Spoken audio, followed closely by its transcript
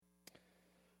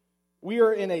We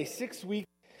are in a 6-week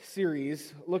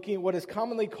series looking at what is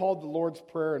commonly called the Lord's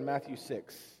Prayer in Matthew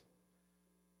 6.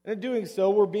 And in doing so,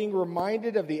 we're being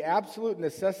reminded of the absolute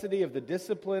necessity of the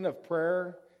discipline of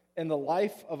prayer in the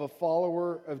life of a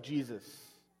follower of Jesus.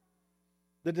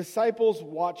 The disciples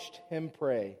watched him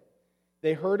pray.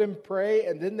 They heard him pray,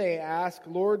 and then they asked,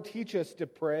 "Lord, teach us to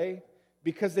pray,"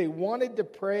 because they wanted to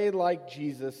pray like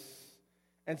Jesus.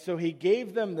 And so he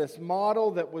gave them this model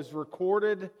that was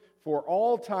recorded for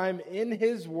all time in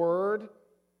his word.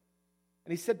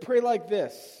 And he said, pray like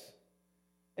this.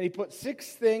 And he put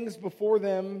 6 things before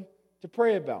them to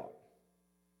pray about.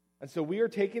 And so we are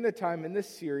taking the time in this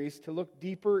series to look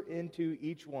deeper into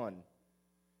each one,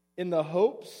 in the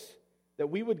hopes that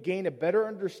we would gain a better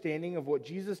understanding of what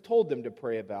Jesus told them to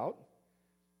pray about,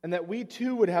 and that we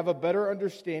too would have a better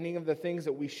understanding of the things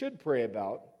that we should pray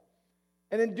about.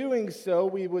 And in doing so,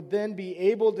 we would then be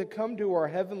able to come to our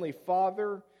Heavenly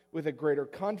Father with a greater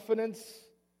confidence,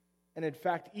 and in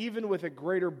fact, even with a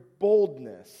greater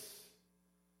boldness.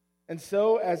 And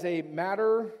so, as a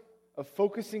matter of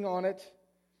focusing on it,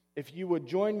 if you would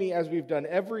join me as we've done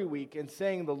every week in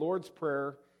saying the Lord's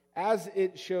Prayer as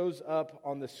it shows up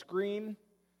on the screen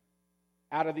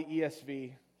out of the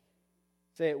ESV,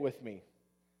 say it with me.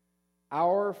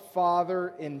 Our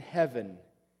Father in heaven,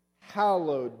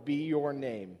 hallowed be your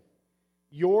name.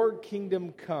 Your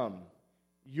kingdom come.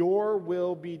 Your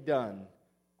will be done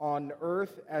on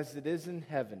earth as it is in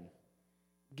heaven.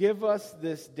 Give us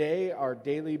this day our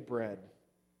daily bread,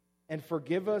 and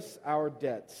forgive us our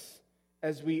debts,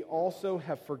 as we also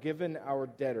have forgiven our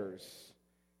debtors.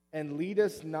 And lead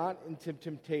us not into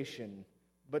temptation,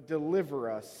 but deliver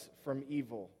us from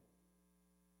evil.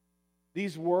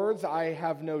 These words, I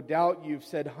have no doubt you've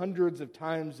said hundreds of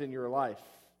times in your life.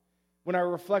 When I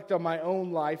reflect on my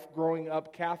own life growing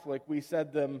up Catholic, we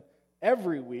said them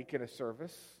every week in a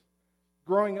service.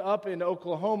 Growing up in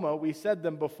Oklahoma, we said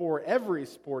them before every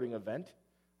sporting event.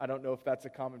 I don't know if that's a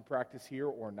common practice here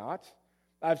or not.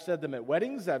 I've said them at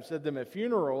weddings, I've said them at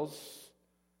funerals,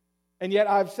 and yet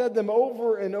I've said them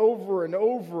over and over and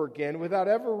over again without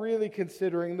ever really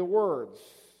considering the words.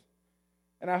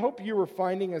 And I hope you were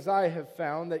finding, as I have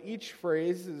found, that each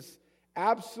phrase is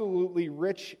absolutely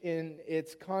rich in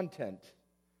its content.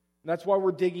 And that's why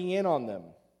we're digging in on them.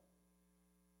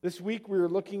 This week we are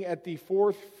looking at the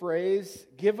 4th phrase,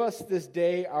 give us this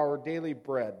day our daily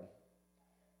bread.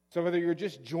 So whether you're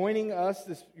just joining us,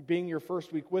 this being your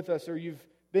first week with us, or you've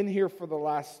been here for the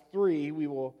last 3, we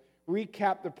will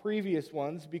recap the previous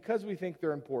ones because we think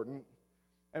they're important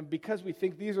and because we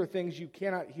think these are things you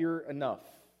cannot hear enough.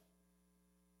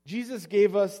 Jesus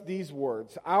gave us these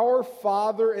words, Our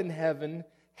Father in heaven,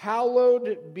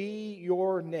 hallowed be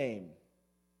your name.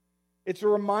 It's a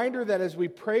reminder that as we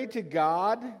pray to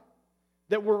God,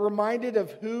 that we're reminded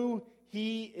of who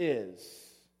He is.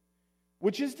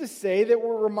 Which is to say that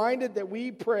we're reminded that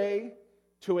we pray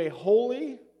to a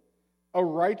holy, a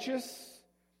righteous,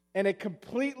 and a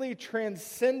completely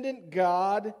transcendent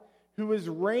God who is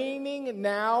reigning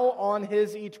now on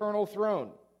His eternal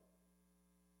throne.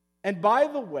 And by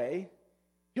the way,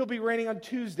 He'll be reigning on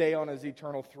Tuesday on His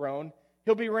eternal throne.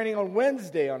 He'll be reigning on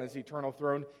Wednesday on His eternal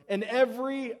throne, and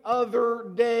every other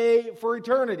day for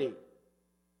eternity.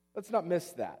 Let's not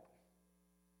miss that.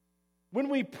 When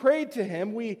we pray to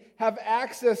Him, we have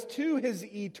access to His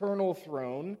eternal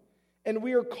throne, and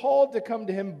we are called to come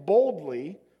to Him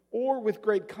boldly or with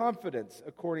great confidence,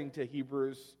 according to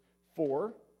Hebrews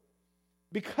 4,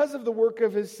 because of the work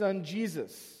of His Son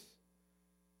Jesus.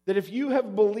 That if you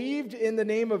have believed in the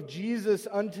name of Jesus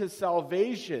unto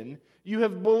salvation, you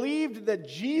have believed that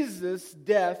Jesus'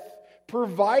 death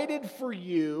provided for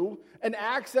you an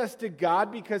access to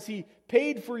God because He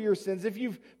paid for your sins. If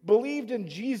you've believed in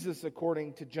Jesus,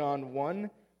 according to John 1,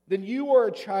 then you are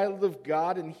a child of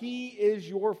God and He is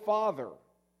your Father.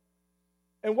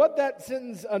 And what that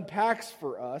sentence unpacks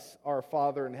for us, our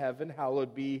Father in heaven,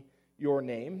 hallowed be your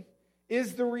name,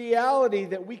 is the reality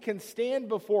that we can stand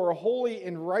before a holy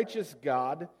and righteous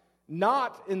God,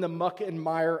 not in the muck and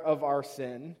mire of our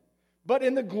sin, but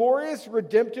in the glorious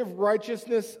redemptive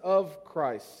righteousness of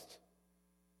Christ.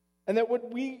 And that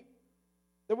what we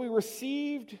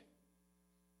received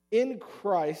in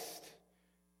Christ,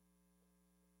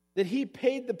 that He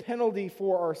paid the penalty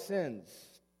for our sins,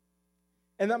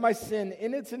 and that my sin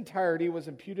in its entirety was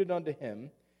imputed unto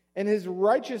Him, and His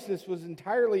righteousness was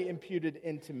entirely imputed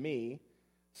into me.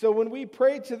 So when we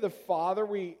pray to the Father,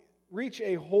 we reach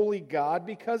a holy God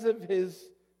because of His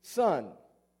Son.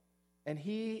 And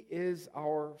He is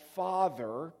our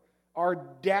Father, our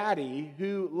Daddy,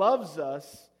 who loves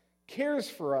us, cares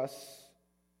for us,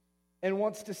 and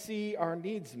wants to see our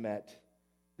needs met.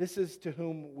 this is to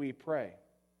whom we pray.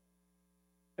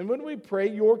 And when we pray,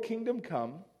 your kingdom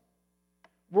come,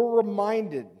 we're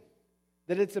reminded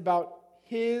that it's about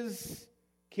his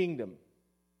kingdom.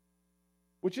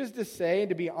 Which is to say, and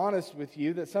to be honest with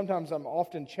you, that sometimes I'm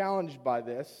often challenged by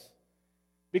this,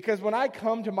 because when I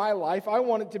come to my life, I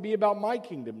want it to be about my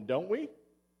kingdom, don't we?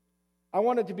 I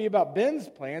want it to be about Ben's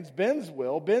plans, Ben's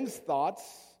will, Ben's thoughts,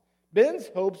 Ben's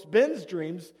hopes, Ben's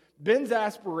dreams, Ben's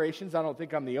aspirations. I don't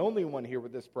think I'm the only one here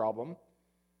with this problem.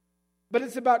 But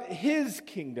it's about his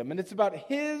kingdom, and it's about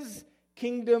his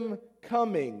kingdom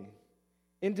coming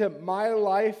into my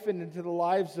life and into the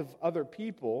lives of other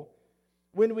people.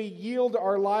 When we yield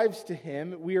our lives to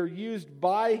him, we are used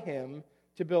by him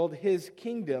to build his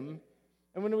kingdom.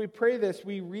 And when we pray this,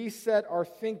 we reset our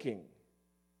thinking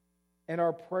and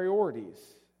our priorities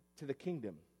to the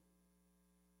kingdom.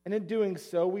 And in doing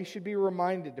so, we should be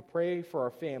reminded to pray for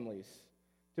our families,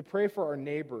 to pray for our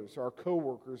neighbors, our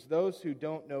coworkers, those who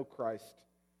don't know Christ,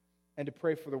 and to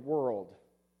pray for the world.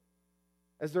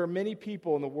 As there are many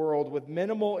people in the world with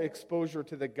minimal exposure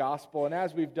to the gospel, and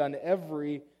as we've done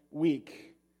every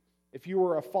week, if you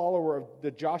were a follower of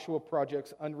the Joshua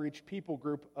Project's Unreached People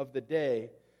group of the day,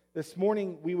 this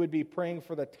morning we would be praying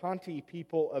for the Tanti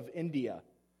people of India,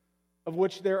 of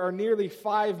which there are nearly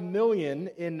 5 million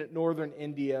in northern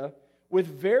India, with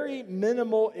very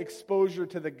minimal exposure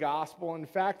to the gospel. In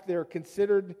fact, they're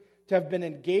considered to have been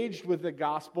engaged with the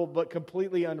gospel, but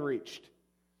completely unreached.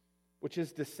 Which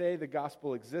is to say, the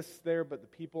gospel exists there, but the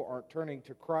people aren't turning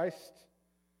to Christ.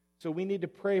 So we need to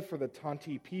pray for the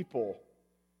Tanti people,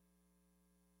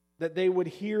 that they would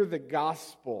hear the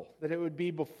gospel, that it would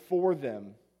be before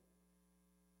them.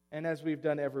 And as we've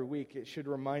done every week, it should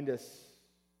remind us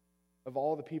of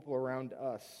all the people around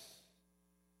us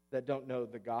that don't know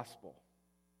the gospel.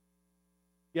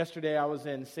 Yesterday I was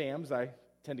in Sam's. I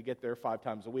tend to get there 5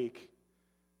 times a week.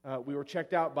 We were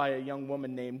checked out by a young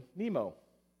woman named Nemo.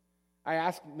 I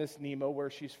asked Miss Nemo where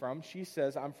she's from. She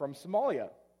says, I'm from Somalia.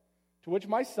 To which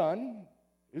my son,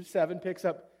 who's 7, picks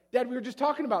up, Dad, we were just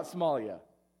talking about Somalia.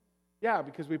 Yeah,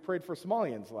 because we prayed for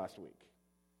Somalians last week.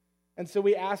 And so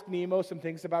we asked Nemo some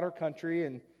things about her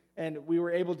country, and we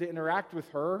were able to interact with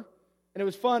her. And it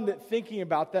was fun thinking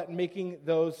about that and making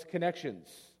those connections.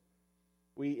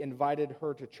 We invited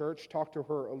her to church, talked to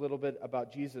her a little bit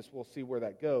about Jesus. We'll see where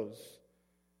that goes.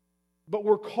 But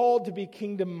we're called to be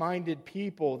kingdom-minded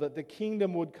people, that the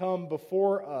kingdom would come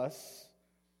before us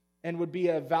and would be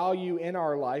a value in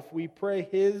our life. We pray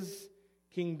his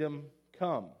kingdom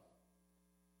come.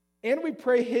 And we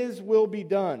pray his will be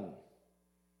done.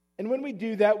 And when we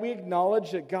do that, we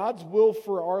acknowledge that God's will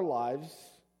for our lives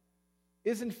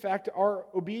is in fact our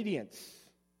obedience.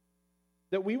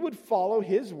 That we would follow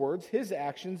his words, his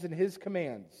actions, and his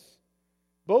commands.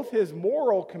 Both his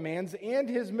moral commands and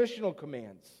his missional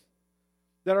commands.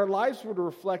 That our lives would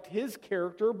reflect his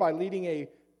character by leading a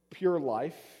pure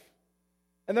life.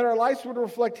 And that our lives would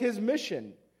reflect his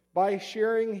mission by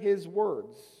sharing his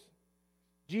words.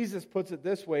 Jesus puts it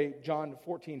this way, John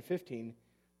 14:15,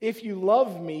 if you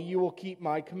love me, you will keep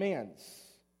my commands.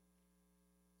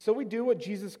 So we do what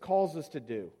Jesus calls us to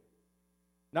do.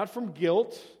 Not from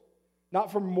guilt,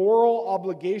 not from moral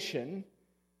obligation,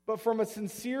 but from a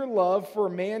sincere love for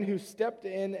a man who stepped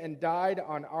in and died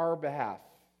on our behalf.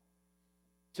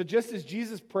 So just as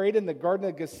Jesus prayed in the Garden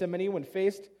of Gethsemane when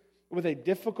faced with a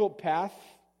difficult path,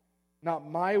 not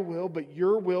my will, but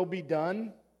your will be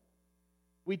done,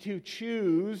 we too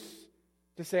choose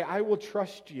to say, I will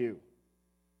trust you,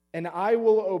 and I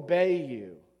will obey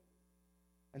you.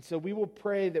 And so we will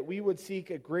pray that we would seek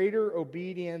a greater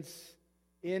obedience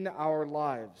in our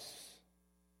lives.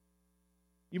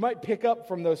 You might pick up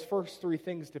from those first 3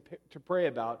 things to pray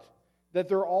about that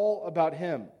they're all about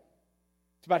him.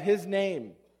 It's about his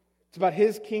name. It's about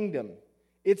his kingdom.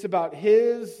 It's about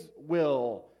his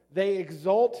will. They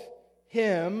exalt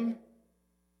him.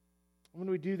 When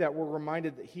we do that, we're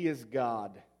reminded that he is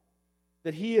God,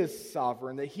 that he is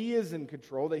sovereign, that he is in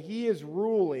control, that he is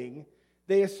ruling.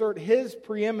 They assert his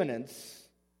preeminence,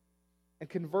 and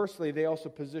conversely, they also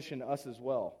position us as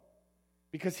well.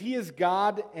 Because he is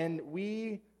God and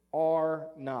we are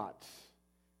not.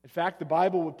 In fact, the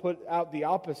Bible would put out the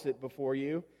opposite before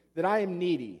you, that I am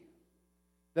needy,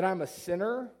 that I'm a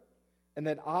sinner, and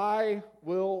that I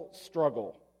will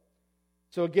struggle.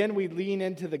 So again, we lean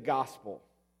into the gospel.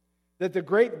 That the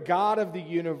great God of the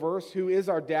universe, who is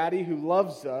our daddy, who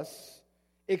loves us,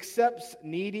 accepts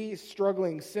needy,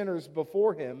 struggling sinners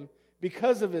before him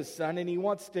because of his son, and he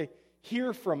wants to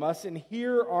hear from us and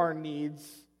hear our needs.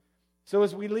 So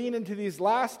as we lean into these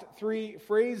last 3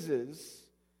 phrases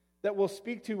that will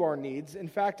speak to our needs, in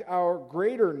fact, our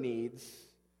greater needs,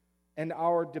 and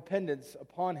our dependence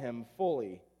upon him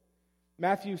fully.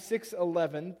 Matthew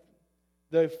 6:11,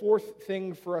 the fourth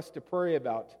thing for us to pray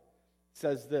about,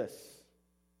 says this: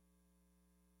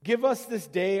 "Give us this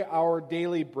day our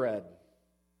daily bread."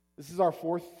 This is our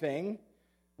fourth thing.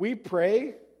 We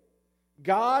pray,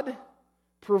 God,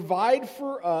 provide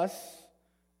for us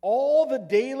all the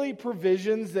daily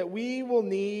provisions that we will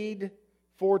need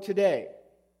for today.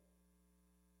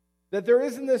 That there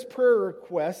is in this prayer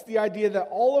request the idea that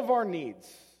all of our needs,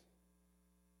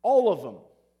 all of them,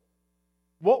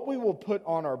 what we will put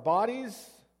on our bodies,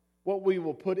 what we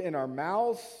will put in our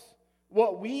mouths,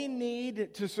 what we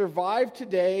need to survive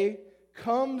today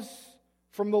comes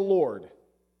from the Lord.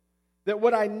 That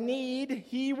what I need,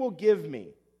 He will give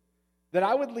me. That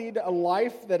I would lead a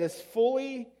life that is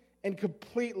fully and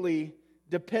completely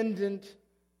dependent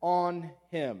on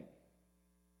Him.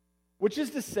 Which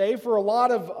is to say, for a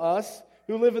lot of us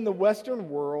who live in the Western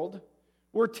world,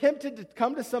 we're tempted to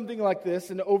come to something like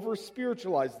this and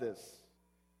over-spiritualize this.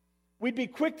 We'd be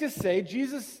quick to say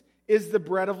Jesus is the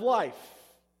bread of life,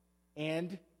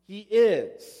 and He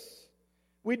is.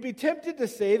 We'd be tempted to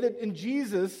say that in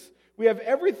Jesus we have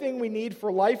everything we need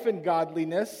for life and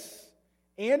godliness,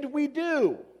 and we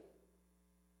do.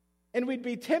 And we'd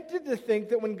be tempted to think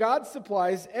that when God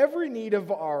supplies every need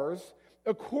of ours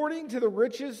according to the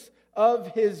riches of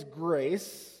His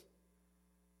grace,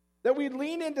 that we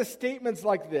lean into statements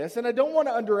like this, and I don't want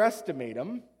to underestimate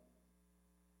them,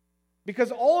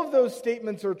 because all of those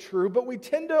statements are true, but we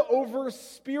tend to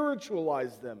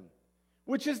over-spiritualize them,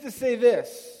 which is to say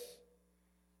this: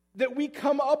 that we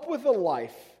come up with a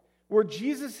life where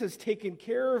Jesus has taken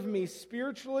care of me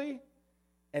spiritually,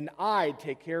 and I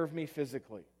take care of me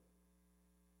physically.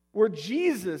 Where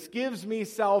Jesus gives me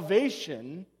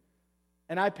salvation,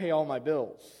 and I pay all my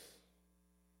bills.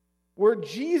 Where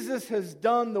Jesus has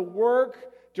done the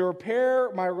work to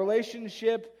repair my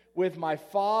relationship with my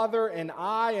Father, and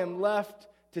I am left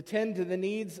to tend to the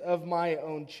needs of my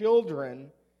own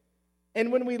children.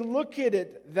 And when we look at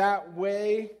it that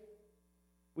way,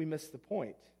 we miss the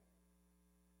point.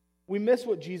 We miss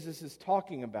what Jesus is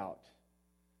talking about.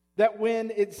 That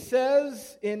when it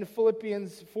says in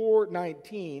Philippians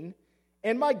 4:19,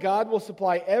 "And my God will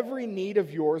supply every need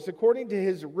of yours according to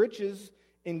His riches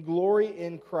in glory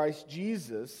in Christ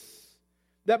Jesus,"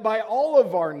 that by all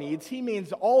of our needs, He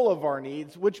means all of our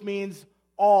needs, which means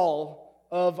all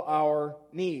of our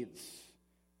needs.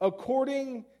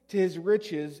 According to His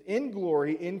riches in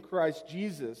glory in Christ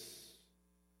Jesus,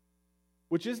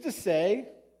 which is to say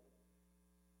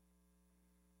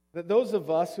that those of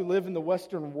us who live in the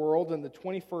Western world in the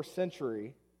 21st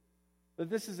century, that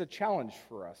this is a challenge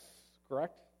for us,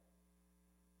 correct?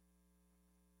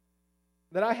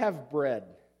 That I have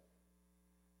bread.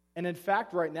 And in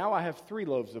fact, right now I have 3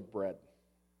 loaves of bread.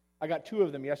 I got 2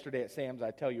 of them yesterday at Sam's.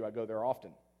 I tell you, I go there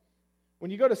often. When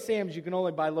you go to Sam's, you can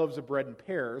only buy loaves of bread in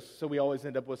pairs, so we always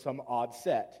end up with some odd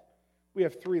set. We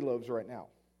have 3 loaves right now.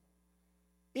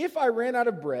 If I ran out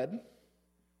of bread,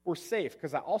 we're safe,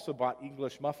 because I also bought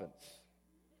English muffins.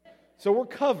 So we're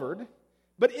covered.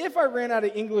 But if I ran out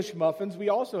of English muffins, we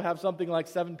also have something like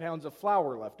 7 pounds of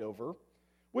flour left over,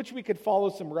 which we could follow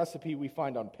some recipe we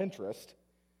find on Pinterest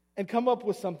and come up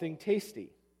with something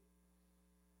tasty.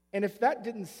 And if that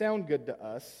didn't sound good to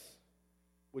us,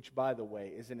 which, by the way,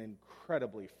 is an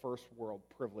incredibly first world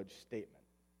privileged statement,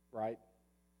 right?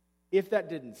 If that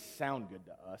didn't sound good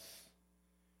to us,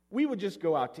 we would just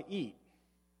go out to eat.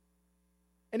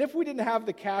 And if we didn't have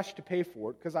the cash to pay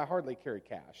for it, because I hardly carry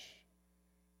cash,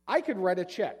 I could write a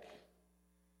check.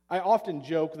 I often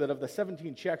joke that of the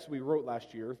 17 checks we wrote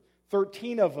last year,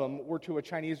 13 of them were to a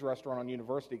Chinese restaurant on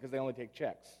university because they only take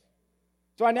checks.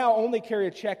 So I now only carry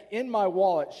a check in my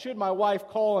wallet should my wife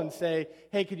call and say,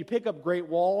 "Hey, could you pick up Great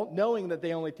Wall?" Knowing that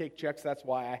they only take checks, that's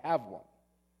why I have one.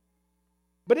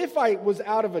 But if I was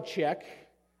out of a check,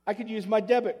 I could use my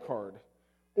debit card.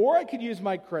 Or I could use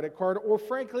my credit card, or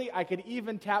frankly, I could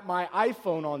even tap my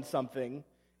iPhone on something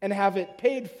and have it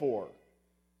paid for.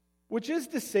 Which is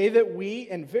to say that we,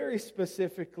 and very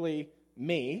specifically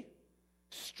me,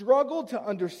 struggle to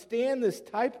understand this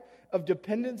type of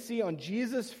dependency on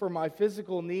Jesus for my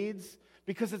physical needs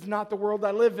because it's not the world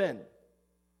I live in.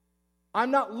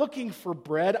 I'm not looking for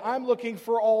bread, I'm looking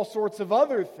for all sorts of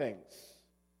other things.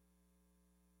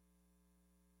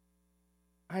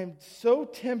 I'm so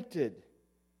tempted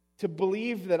to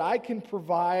believe that I can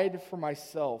provide for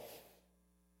myself,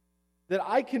 that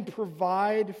I can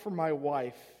provide for my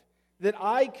wife, that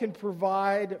I can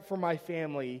provide for my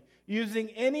family using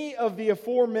any of the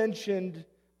aforementioned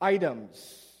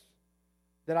items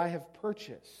that I have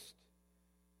purchased,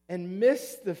 and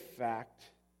miss the fact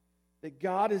that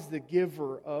God is the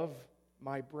giver of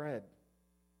my bread.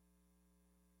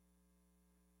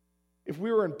 If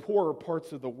we were in poorer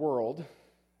parts of the world,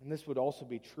 and this would also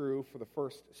be true for the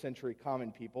first century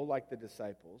common people like the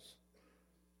disciples,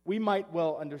 we might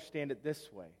well understand it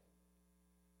this way: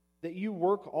 that you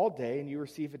work all day and you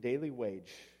receive a daily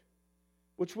wage,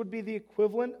 which would be the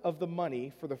equivalent of the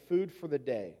money for the food for the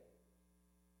day.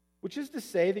 Which is to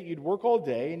say that you'd work all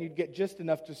day and you'd get just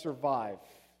enough to survive.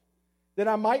 That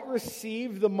I might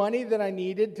receive the money that I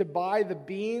needed to buy the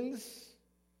beans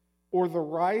or the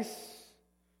rice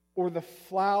or the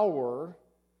flour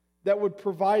that would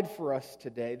provide for us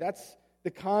today. That's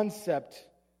the concept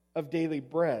of daily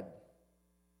bread.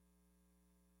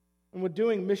 And with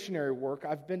doing missionary work,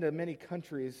 I've been to many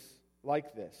countries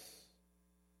like this,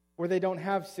 where they don't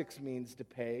have 6 means to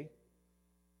pay.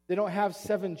 They don't have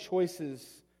 7 choices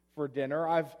for dinner.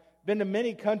 I've been to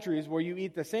many countries where you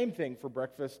eat the same thing for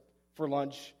breakfast, for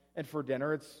lunch, and for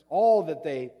dinner. It's all that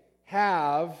they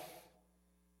have.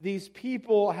 These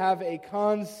people have a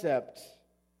concept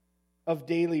of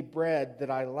daily bread that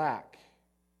I lack.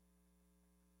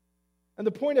 And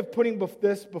the point of putting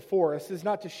this before us is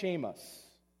not to shame us,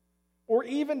 or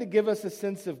even to give us a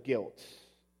sense of guilt.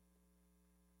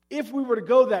 If we were to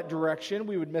go that direction,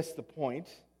 we would miss the point.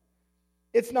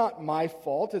 It's not my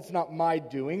fault, it's not my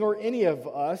doing, or any of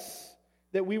us,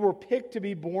 that we were picked to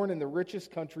be born in the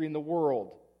richest country in the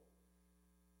world.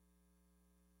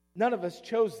 None of us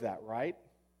chose that, right?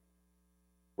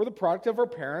 We're the product of our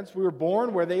parents. We were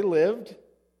born where they lived.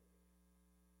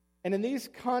 And in these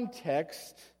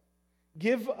contexts,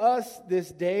 give us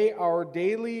this day our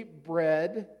daily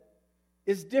bread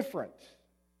is different.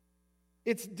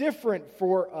 It's different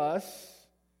for us.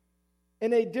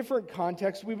 In a different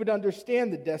context, we would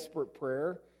understand the desperate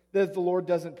prayer that if the Lord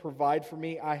doesn't provide for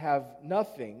me, I have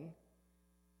nothing.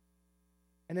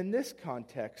 And in this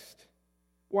context,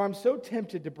 where I'm so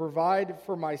tempted to provide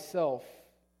for myself,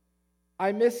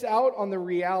 I miss out on the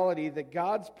reality that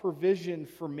God's provision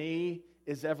for me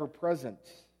is ever present.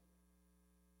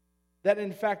 That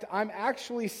in fact, I'm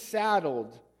actually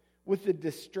saddled with the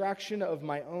distraction of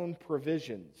my own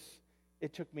provisions.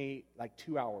 It took me like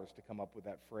 2 hours to come up with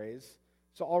that phrase,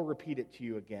 so I'll repeat it to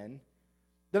you again.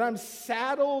 That I'm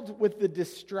saddled with the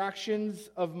distractions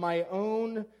of my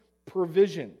own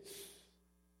provisions.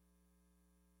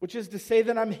 Which is to say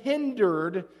that I'm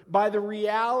hindered by the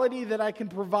reality that I can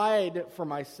provide for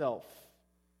myself.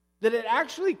 That it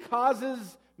actually causes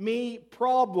me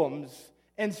problems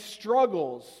and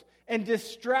struggles and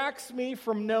distracts me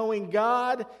from knowing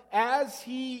God as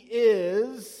He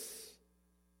is,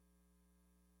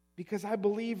 because I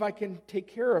believe I can take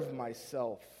care of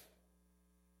myself.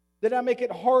 That I make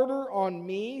it harder on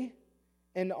me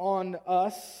and on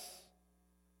us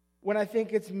when I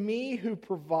think it's me who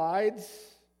provides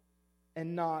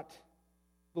and not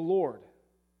the Lord.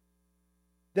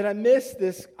 That I miss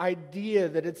this idea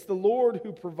that it's the Lord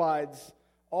who provides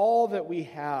all that we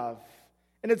have.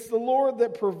 And it's the Lord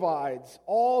that provides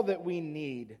all that we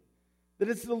need. That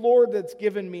it's the Lord that's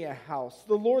given me a house,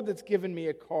 the Lord that's given me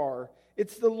a car.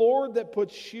 It's the Lord that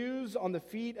puts shoes on the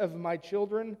feet of my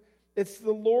children. It's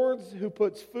the Lord who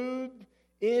puts food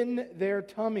in their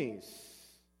tummies.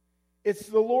 It's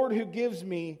the Lord who gives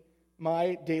me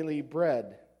my daily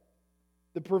bread.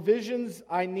 The provisions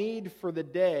I need for the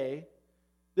day.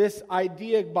 This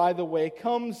idea, by the way,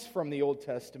 comes from the Old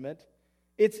Testament.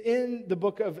 It's in the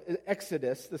book of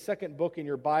Exodus, the second book in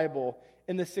your Bible,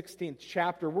 in the 16th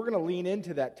chapter. We're going to lean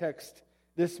into that text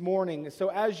this morning. So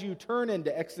as you turn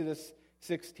into Exodus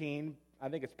 16, I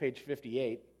think it's page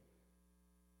 58,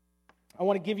 I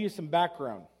want to give you some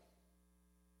background.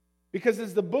 Because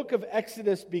as the book of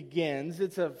Exodus begins,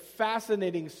 it's a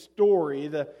fascinating story.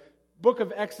 The book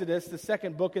of Exodus, the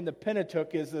second book in the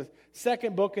Pentateuch, is the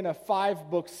second book in a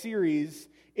 5-book series.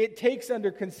 It takes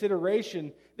under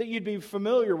consideration that you'd be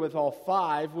familiar with all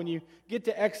 5. When you get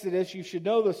to Exodus, you should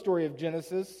know the story of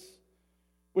Genesis,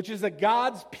 which is that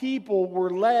God's people were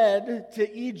led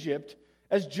to Egypt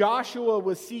as Joshua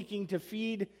was seeking to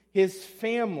feed his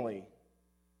family.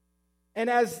 And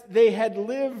as they had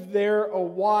lived there a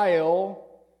while,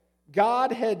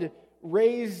 God had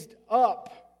raised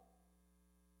up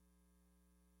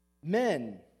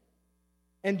men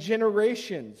and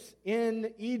generations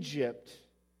in Egypt.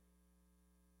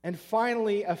 And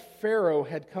finally, a Pharaoh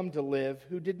had come to live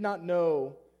who did not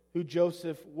know who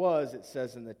Joseph was, it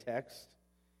says in the text.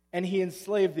 And he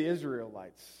enslaved the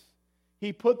Israelites.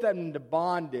 He put them into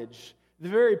bondage. The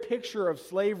very picture of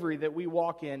slavery that we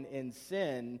walk in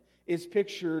sin is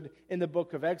pictured in the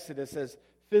book of Exodus as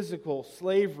physical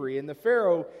slavery. And the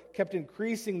Pharaoh kept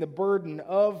increasing the burden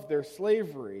of their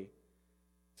slavery.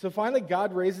 So finally,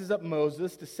 God raises up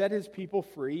Moses to set his people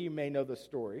free. You may know the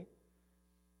story.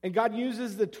 And God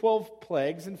uses the 12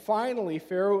 plagues, and finally,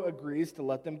 Pharaoh agrees to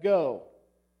let them go.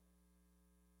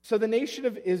 So the nation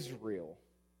of Israel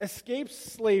escapes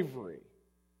slavery,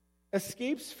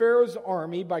 escapes Pharaoh's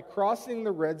army by crossing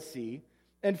the Red Sea,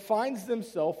 and finds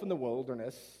themselves in the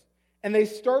wilderness. And they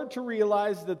start to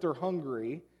realize that they're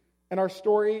hungry. And our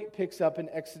story picks up in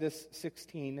Exodus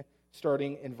 16,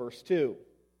 starting in verse 2.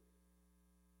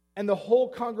 And the whole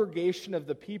congregation of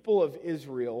the people of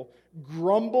Israel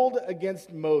grumbled against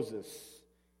Moses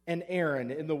and Aaron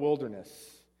in the wilderness.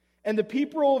 And the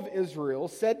people of Israel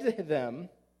said to them,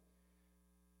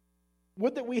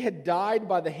 "Would that we had died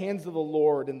by the hands of the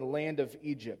Lord in the land of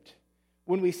Egypt,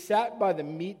 when we sat by the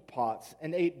meat pots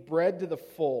and ate bread to the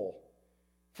full.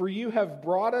 For you have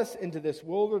brought us into this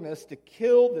wilderness to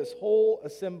kill this whole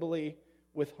assembly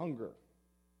with hunger."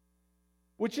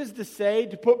 Which is to say,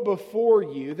 to put before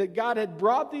you that God had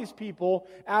brought these people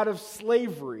out of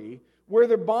slavery, where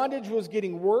their bondage was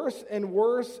getting worse and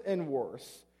worse and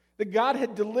worse. That God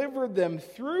had delivered them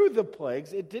through the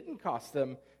plagues. It didn't cost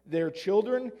them their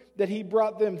children. That he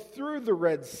brought them through the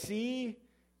Red Sea.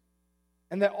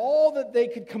 And that all that they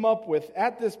could come up with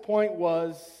at this point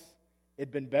was,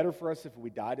 it'd been better for us if we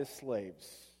died as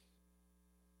slaves.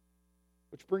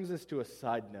 Which brings us to a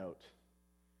side note.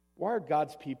 Why are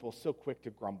God's people so quick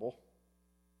to grumble?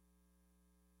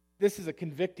 This is a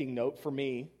convicting note for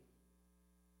me.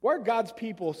 Why are God's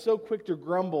people so quick to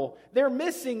grumble? They're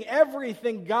missing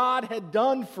everything God had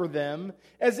done for them,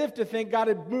 as if to think God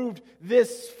had moved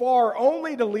this far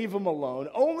only to leave them alone,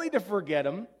 only to forget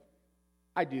them.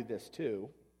 I do this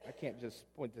too. I can't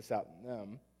just point this out in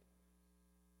them.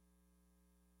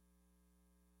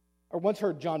 I once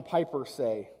heard John Piper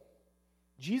say,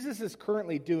 "Jesus is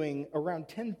currently doing around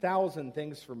 10,000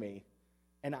 things for me,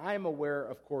 and I am aware,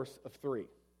 of course, of 3.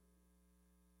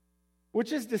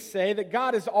 Which is to say that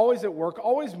God is always at work,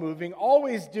 always moving,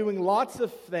 always doing lots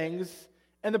of things.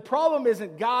 And the problem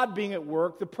isn't God being at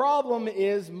work. The problem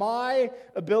is my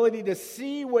ability to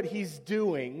see what he's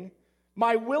doing,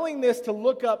 my willingness to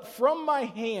look up from my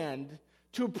hand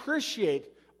to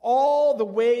appreciate all the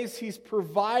ways he's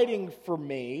providing for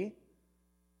me,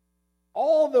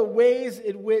 all the ways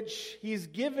in which he's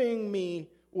giving me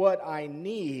what I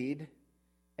need,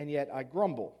 and yet I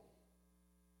grumble."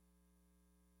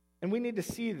 And we need to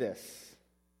see this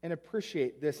and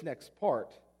appreciate this next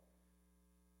part.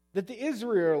 That the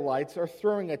Israelites are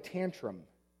throwing a tantrum,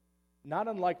 not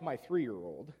unlike my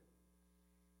 3-year-old.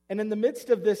 And in the midst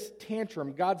of this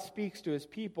tantrum, God speaks to his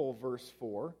people, verse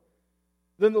 4.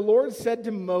 "Then the Lord said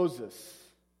to Moses,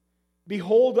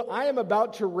 'Behold, I am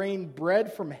about to rain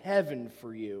bread from heaven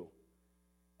for you.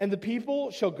 And the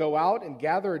people shall go out and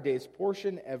gather a day's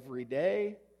portion every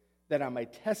day, that I may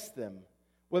test them,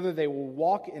 whether they will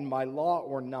walk in my law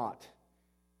or not.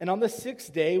 And on the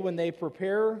 6th day, when they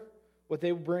prepare what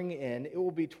they bring in, it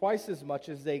will be twice as much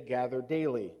as they gather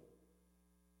daily.'"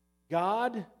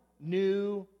 God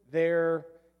knew their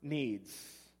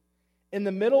needs. In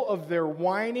the middle of their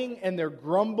whining and their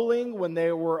grumbling, when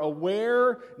they were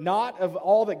aware not of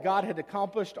all that God had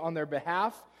accomplished on their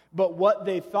behalf, but what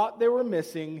they thought they were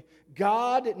missing,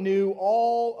 God knew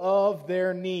all of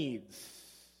their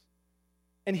needs.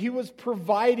 And he was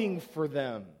providing for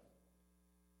them.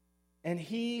 And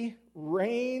he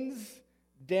rains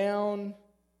down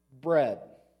bread.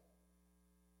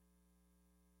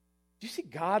 Do you see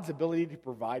God's ability to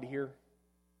provide here?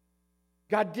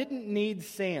 God didn't need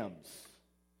Sam's.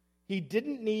 He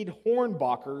didn't need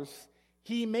Hornbachers.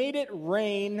 He made it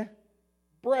rain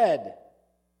bread.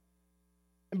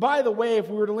 And by the way, if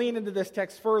we were to lean into this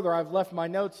text further, I've left my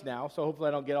notes now, so hopefully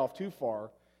I don't get off too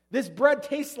far. This bread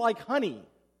tastes like honey,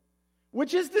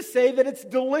 which is to say that it's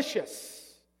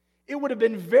delicious. It would have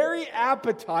been very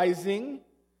appetizing,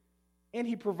 and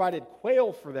he provided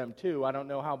quail for them too. I don't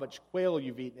know how much quail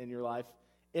you've eaten in your life.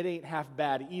 It ain't half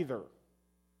bad either.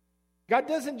 God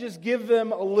doesn't just give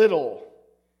them a little.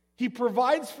 He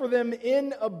provides for them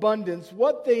in abundance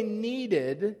what they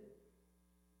needed.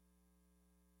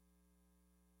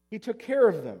 He took care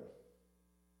of them.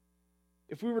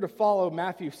 If we were to follow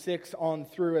Matthew 6 on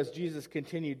through as Jesus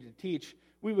continued to teach,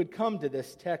 we would come to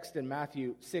this text in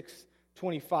Matthew 6,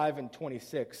 25 and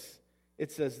 26.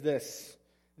 It says this,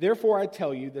 "Therefore I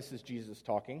tell you," this is Jesus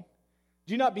talking,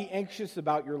 "do not be anxious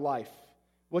about your life,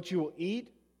 what you will eat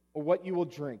or what you will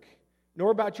drink, nor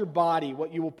about your body,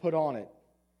 what you will put on it.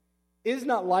 Is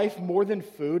not life more than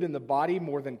food, and the body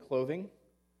more than clothing?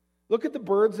 Look at the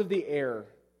birds of the air.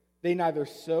 They neither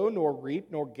sow nor reap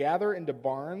nor gather into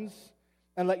barns,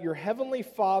 and let your heavenly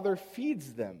Father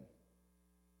feeds them.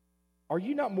 Are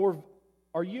you not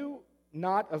are you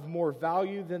not of more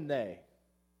value than they?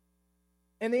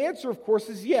 And the answer, of course,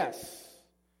 is yes.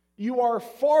 You are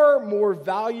far more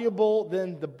valuable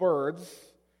than the birds.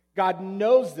 God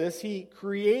knows this. He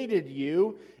created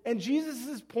you. And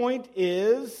Jesus' point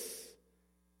is,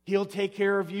 He'll take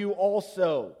care of you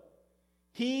also.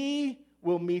 He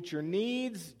will meet your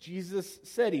needs. Jesus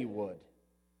said He would.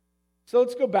 So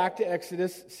let's go back to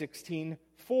Exodus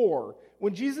 16:4.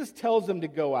 When Jesus tells them to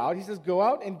go out, He says, go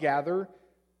out and gather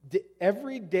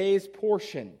every day's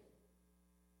portion.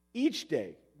 Each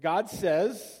day, God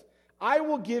says, I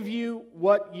will give you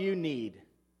what you need.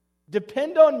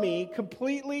 Depend on me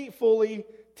completely, fully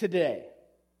today.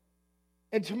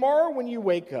 And tomorrow when you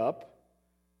wake up,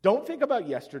 don't think about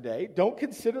yesterday. Don't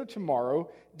consider tomorrow.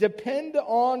 Depend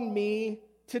on me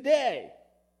today.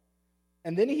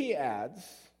 And then He adds,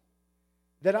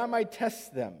 that I might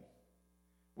test them,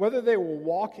 whether they will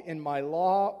walk in my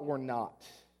law or not.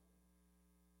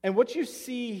 And what you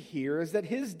see here is that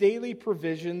His daily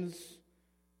provisions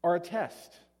are a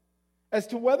test as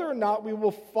to whether or not we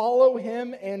will follow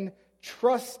Him and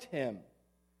trust Him.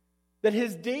 That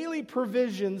His daily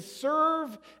provisions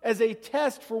serve as a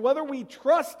test for whether we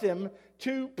trust Him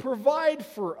to provide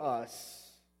for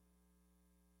us.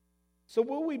 So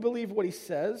will we believe what He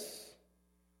says,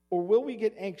 or will we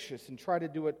get anxious and try to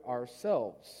do it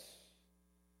ourselves?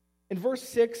 In verse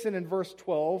 6 and in verse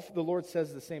 12, the Lord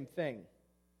says the same thing.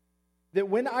 That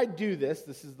when I do this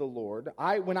is the Lord,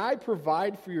 when I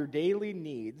provide for your daily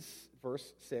needs,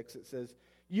 verse 6, it says,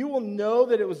 you will know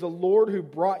that it was the Lord who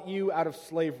brought you out of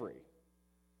slavery.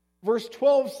 Verse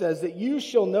 12 says that you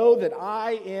shall know that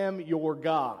I am your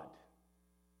God.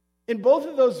 In both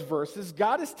of those verses,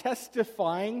 God is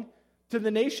testifying to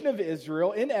the nation of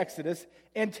Israel in Exodus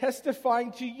and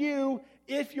testifying to you,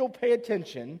 if you'll pay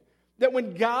attention, that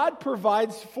when God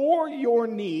provides for your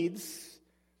needs,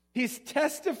 He's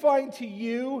testifying to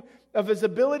you of His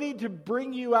ability to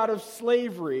bring you out of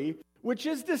slavery, which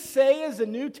is to say, as a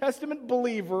New Testament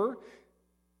believer,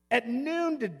 at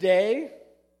noon today,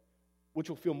 which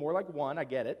will feel more like 1, I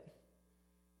get it,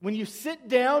 when you sit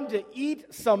down to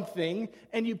eat something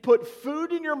and you put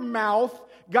food in your mouth,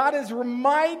 God is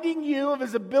reminding you of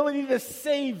His ability to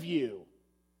save you,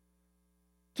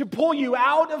 to pull you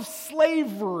out of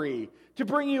slavery, to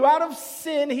bring you out of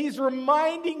sin. He's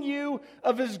reminding you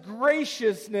of His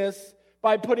graciousness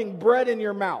by putting bread in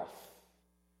your mouth.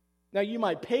 Now, you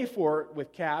might pay for it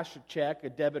with cash, a check, a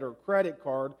debit or credit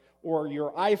card, or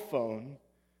your iPhone.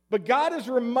 But God is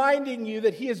reminding you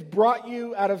that He has brought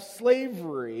you out of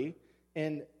slavery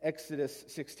in Exodus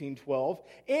 16:12,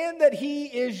 and that He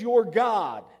is your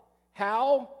God.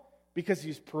 How? Because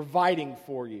He's providing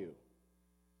for you.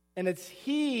 And it's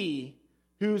He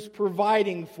who's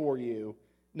providing for you,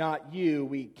 not you.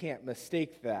 We can't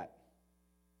mistake that.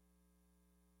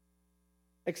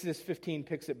 Exodus 15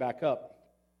 picks it back up.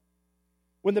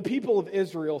 When the people of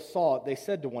Israel saw it, they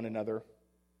said to one another,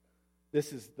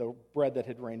 this is the bread that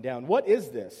had rained down. What is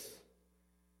this?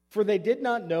 For they did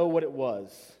not know what it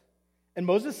was. And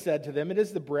Moses said to them, it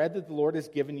is the bread that the Lord has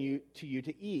given you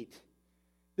to eat.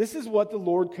 This is what the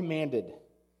Lord commanded.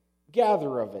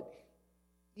 Gather of it,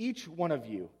 each one of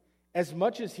you, as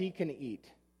much as he can eat.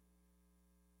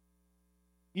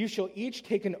 You shall each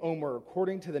take an omer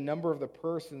according to the number of the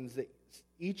persons that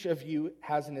each of you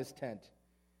has in his tent.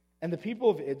 And the people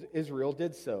of Israel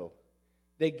did so.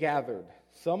 They gathered,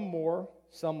 some more,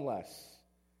 some less.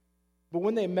 But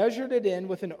when they measured it in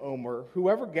with an omer,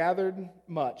 whoever gathered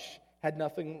much had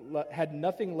nothing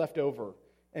left over,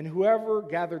 and whoever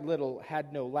gathered little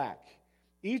had no lack.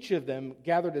 Each of them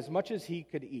gathered as much as he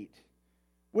could eat.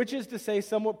 Which is to say,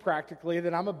 somewhat practically,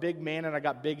 that I'm a big man and I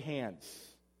got big hands.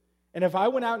 And if I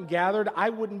went out and gathered, I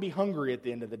wouldn't be hungry at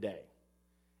the end of the day.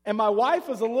 And my wife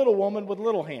was a little woman with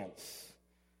little hands.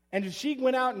 And if she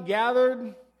went out and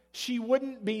gathered, she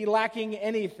wouldn't be lacking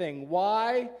anything.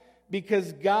 Why?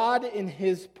 Because God, in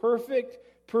His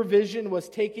perfect provision, was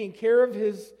taking care of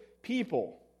His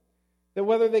people. That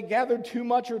whether they gathered too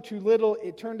much or too little,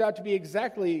 it turned out to be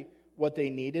exactly what they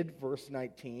needed. Verse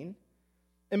 19.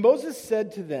 And Moses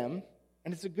said to them,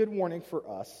 and it's a good warning for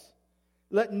us,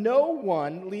 let no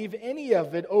one leave any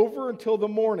of it over until the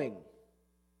morning.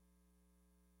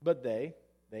 But they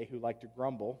who like to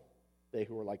grumble, they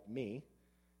who were like me,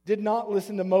 did not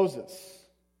listen to Moses.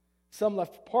 Some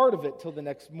left part of it till the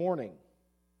next morning,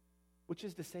 which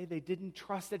is to say they didn't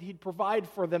trust that He'd provide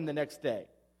for them the next day.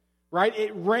 Right?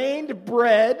 It rained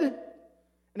bread,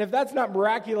 and if that's not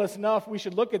miraculous enough, we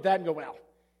should look at that and go, well,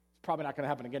 it's probably not going to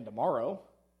happen again tomorrow.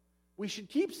 We should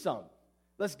keep some,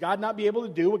 lest God not be able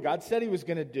to do what God said He was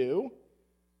going to do.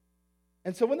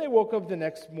 And so when they woke up the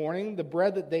next morning, the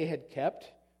bread that they had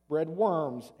kept bred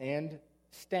worms and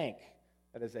stank.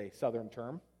 That is a southern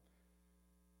term.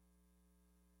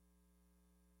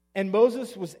 And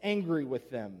Moses was angry with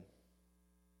them.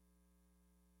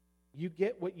 You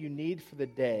get what you need for the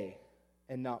day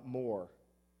and not more.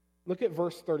 Look at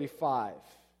verse 35.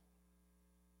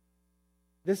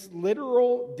 This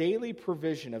literal daily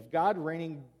provision of God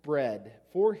raining bread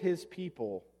for his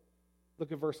people.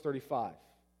 Look at verse 35.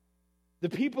 The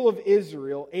people of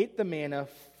Israel ate the manna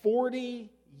 40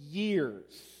 years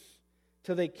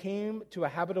till they came to a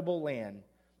habitable land.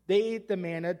 They ate the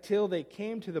manna till they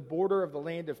came to the border of the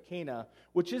land of Canaan,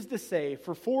 which is to say,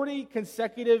 for 40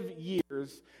 consecutive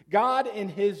years, God in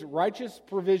his righteous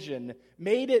provision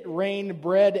made it rain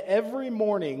bread every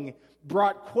morning,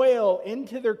 brought quail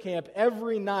into their camp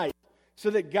every night, so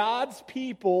that God's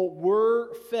people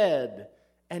were fed,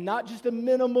 and not just a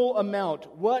minimal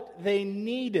amount, what they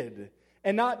needed,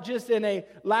 and not just in a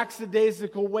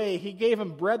lackadaisical way. He gave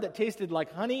them bread that tasted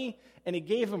like honey, and he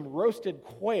gave them roasted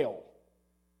quail.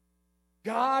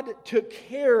 God took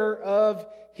care of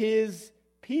his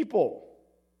people.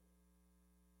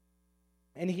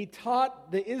 And he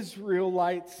taught the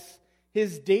Israelites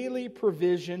his daily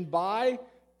provision by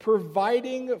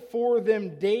providing for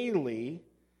them daily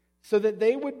so that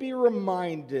they would be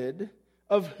reminded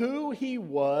of who he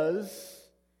was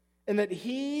and that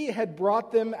he had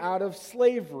brought them out of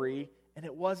slavery and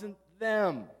it wasn't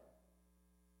them.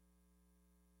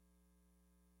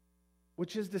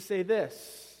 Which is to say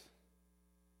this: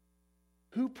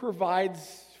 who provides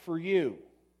for you?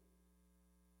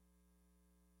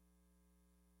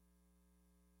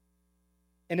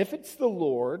 And if it's the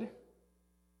Lord,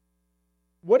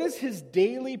 what is his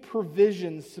daily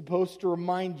provision supposed to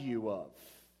remind you of?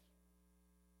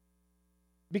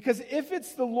 Because if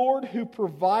it's the Lord who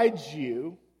provides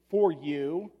you, for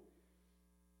you,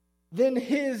 then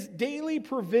his daily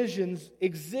provisions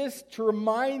exist to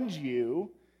remind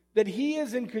you that he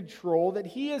is in control, that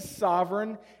he is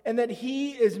sovereign, and that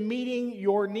he is meeting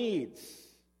your needs.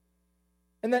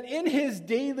 And that in his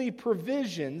daily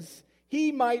provisions,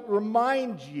 he might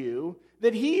remind you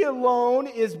that he alone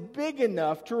is big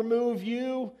enough to remove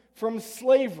you from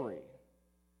slavery.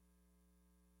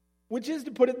 Which is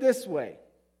to put it this way: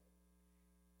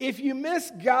 if you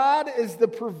miss God as the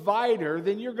provider,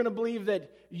 then you're going to believe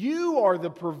that you are the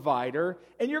provider,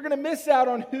 and you're going to miss out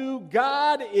on who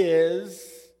God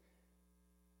is.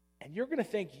 And you're going to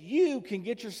think you can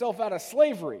get yourself out of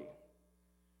slavery,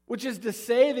 which is to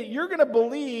say that you're going to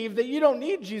believe that you don't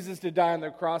need Jesus to die on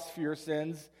the cross for your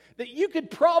sins, that you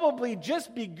could probably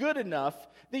just be good enough,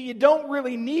 that you don't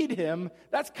really need him.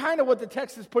 That's kind of what the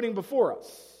text is putting before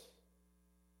us.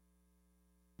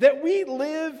 That we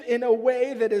live in a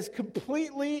way that is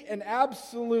completely and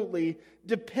absolutely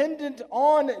dependent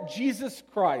on Jesus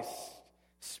Christ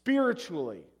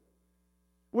spiritually.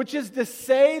 Which is to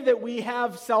say that we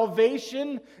have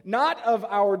salvation not of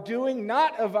our doing,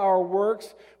 not of our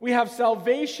works. We have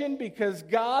salvation because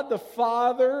God the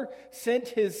Father sent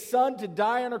his Son to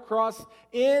die on a cross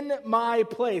in my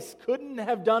place. Couldn't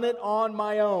have done it on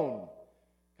my own.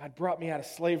 God brought me out of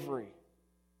slavery.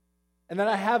 And then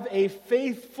I have a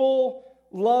faithful,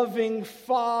 loving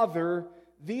Father.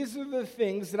 These are the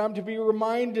things that I'm to be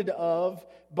reminded of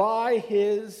by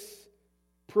his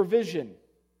provision.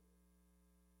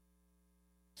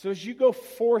 So as you go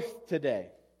forth today,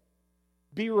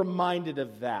 be reminded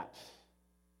of that.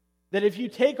 That if you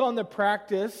take on the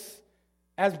practice,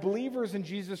 as believers in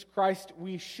Jesus Christ,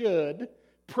 we should,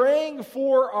 praying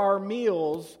for our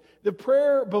meals, the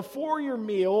prayer before your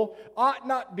meal ought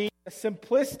not be a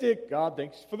simplistic, God,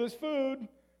 thanks for this food,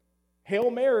 Hail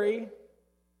Mary.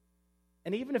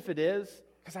 And even if it is,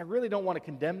 because I really don't want to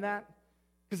condemn that,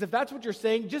 because if that's what you're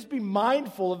saying, just be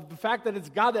mindful of the fact that it's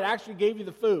God that actually gave you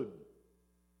the food.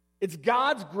 It's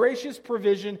God's gracious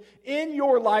provision in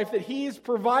your life that he is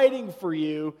providing for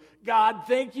you. God,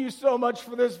 thank you so much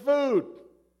for this food.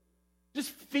 Just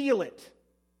feel it.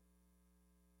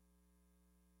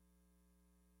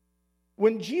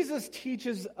 When Jesus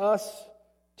teaches us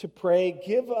to pray,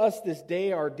 give us this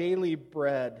day our daily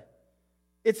bread,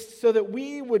 it's so that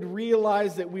we would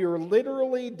realize that we are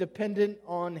literally dependent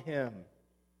on him.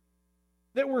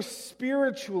 That we're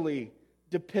spiritually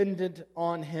dependent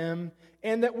on him,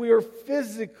 and that we are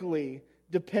physically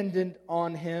dependent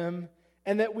on him,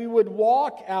 and that we would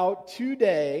walk out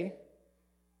today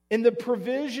in the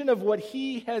provision of what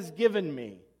he has given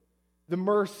me, the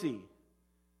mercy,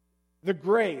 the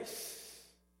grace,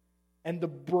 and the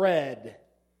bread,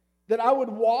 that I would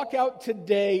walk out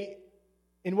today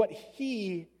in what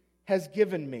he has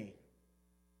given me.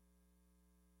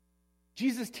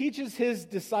 Jesus teaches his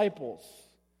disciples,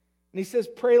 and he says,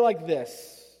 pray like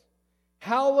this: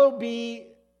 hallowed be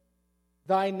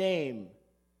thy name.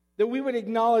 That we would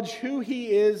acknowledge who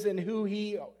he is and who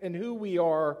we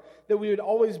are, that we would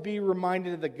always be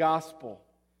reminded of the gospel.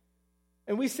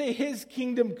 And we say his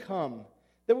kingdom come,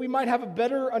 that we might have a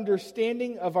better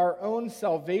understanding of our own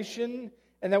salvation,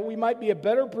 and that we might be a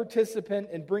better participant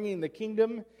in bringing the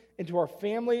kingdom into our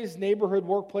families, neighborhood,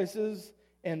 workplaces,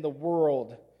 and the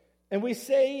world. And we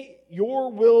say,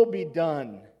 your will be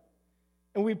done.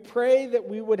 And we pray that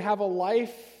we would have a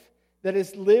life that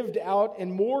is lived out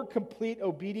in more complete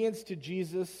obedience to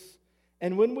Jesus.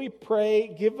 And when we pray,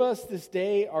 give us this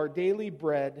day our daily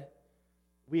bread,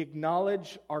 we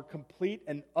acknowledge our complete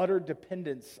and utter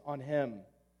dependence on him.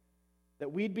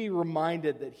 That we'd be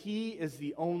reminded that he is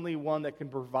the only one that can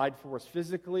provide for us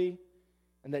physically,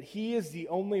 and that he is the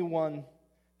only one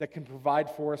that can provide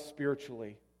for us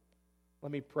spiritually.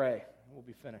 Let me pray, and we'll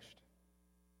be finished.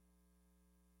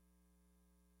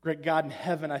 Great God in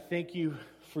heaven, I thank you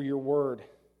for your word.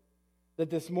 That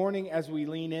this morning as we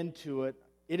lean into it,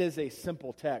 it is a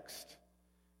simple text.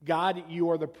 God,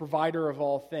 you are the provider of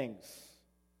all things.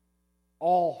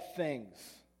 All things.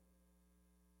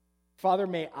 Father,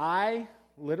 may I,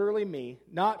 literally me,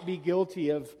 not be guilty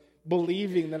of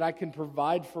believing that I can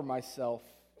provide for myself.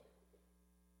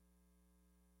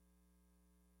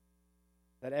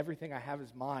 That everything I have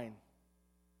is mine.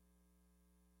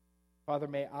 Father,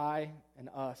 may I and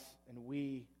us and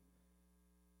we,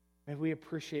 may we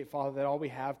appreciate, Father, that all we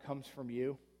have comes from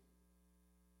you.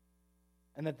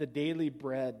 And that the daily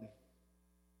bread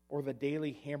or the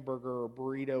daily hamburger or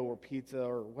burrito or pizza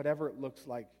or whatever it looks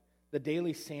like, the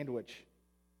daily sandwich,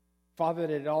 Father,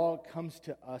 that it all comes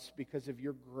to us because of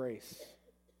your grace.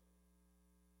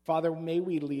 Father, may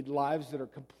we lead lives that are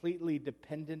completely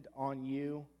dependent on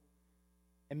you.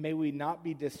 And may we not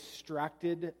be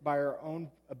distracted by our own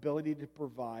ability to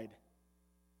provide,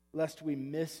 lest we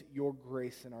miss your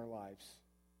grace in our lives.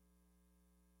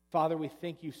 Father, we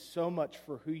thank you so much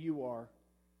for who you are,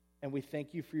 and we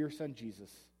thank you for your Son, Jesus.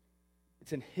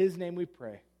 It's in his name we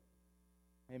pray.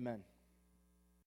 Amen.